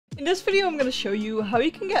In this video I'm going to show you how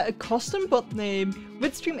you can get a custom bot name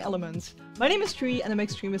with StreamElements. My name is Trui and I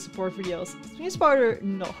make streamer support videos. Stream smarter,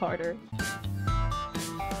 not harder.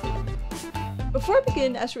 Before I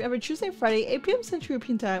begin, I stream every Tuesday and Friday, 8 PM Central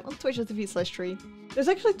European Time on twitch.tv/Trui. There's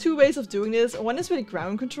actually two ways of doing this. One is with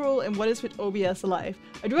ground control and one is with OBS.Live.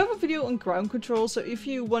 I do have a video on ground control, so if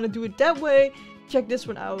you want to do it that way, check this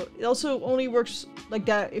one out. It also only works like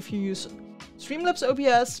that if you use Streamlabs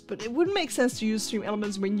OBS, but it wouldn't make sense to use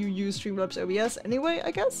StreamElements when you use Streamlabs OBS anyway,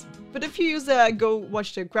 I guess. But if you use that, go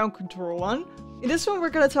watch the ground control one. In this one,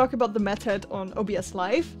 we're gonna talk about the method on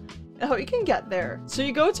OBS.Live and how you can get there. So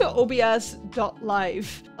you go to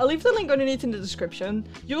OBS.Live. I'll leave the link underneath in the description.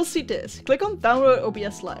 You will see this. Click on download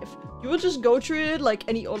OBS.Live. You will just go through it like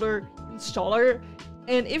any other installer.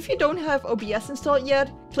 And if you don't have OBS installed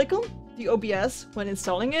yet, click on the OBS when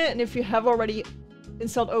installing it. And if you have already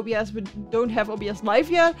installed OBS but don't have OBS.Live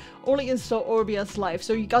yet, only install OBS.Live.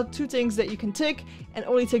 So you got two things that you can tick and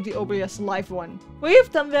only take the OBS.Live one. When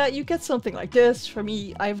you've done that, you get something like this. For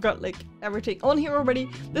me, I've got like everything on here already.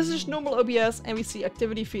 This is just normal OBS and we see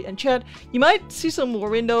activity feed and chat. You might see some more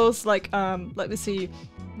windows like, let me see,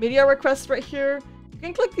 media requests right here. You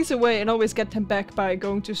can click these away and always get them back by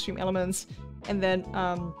going to StreamElements, and then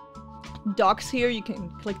docs here, you can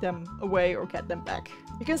click them away or get them back.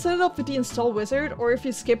 You can set it up with the install wizard, or if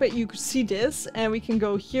you skip it, you can see this, and we can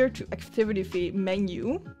go here to activity feed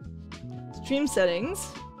menu, stream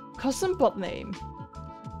settings, custom bot name.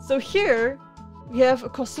 So here we have a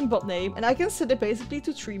custom bot name, and I can set it basically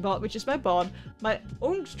to TruiBot, which is my bot, my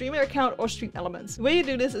own streamer account, or StreamElements. The way you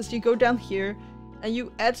do this is you go down here and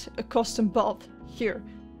you add a custom bot here.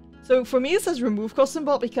 So for me it says remove custom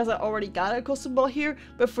bot because I already got a custom bot here,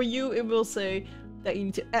 but for you it will say that you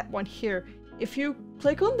need to add one here. If you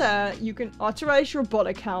click on that, you can authorize your bot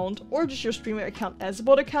account or just your streamer account as a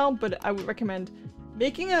bot account, but I would recommend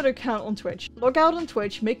making an account on Twitch. Log out on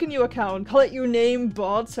Twitch, make a new account, call it your name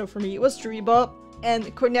bot, so for me it was TruiBot,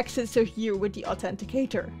 and connect it to here with the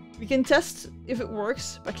authenticator. We can test if it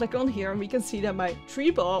works by clicking on here, and we can see that my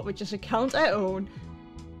TruiBot, which is an account I own,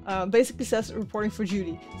 basically says reporting for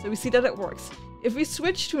duty. So we see that it works. If we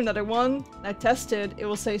switch to another one and I test it, it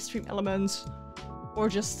will say StreamElements or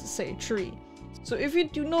just say Trui. So if you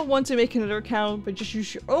do not want to make another account but just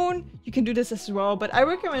use your own, you can do this as well, but I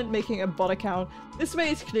recommend making a bot account. This way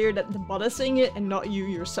it's clear that the bot is saying it and not you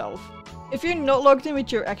yourself. If you're not logged in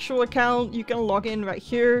with your actual account, you can log in right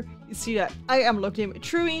here. You see that I am logged in with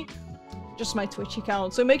Trui, just my Twitch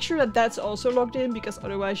account. So make sure that that's also logged in, because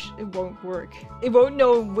otherwise it won't work. It won't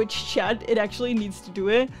know which chat it actually needs to do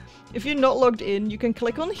it. If you're not logged in, you can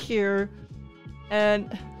click on here,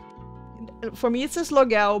 and for me it says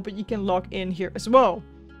log out, but you can log in here as well.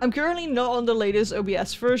 I'm currently not on the latest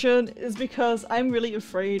OBS version. It's because I'm really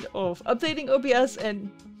afraid of updating OBS and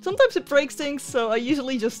sometimes it breaks things, so I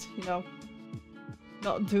usually just, you know,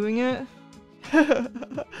 not doing it.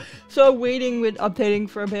 So I'm waiting with updating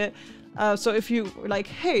for a bit. So if you were like,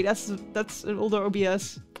 hey, that's an older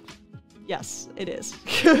OBS, yes, it is.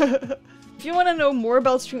 If you want to know more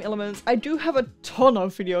about StreamElements, I do have a ton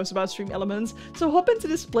of videos about StreamElements, so hop into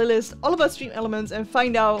this playlist all about StreamElements and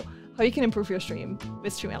find out how you can improve your stream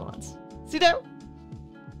with StreamElements. See you there!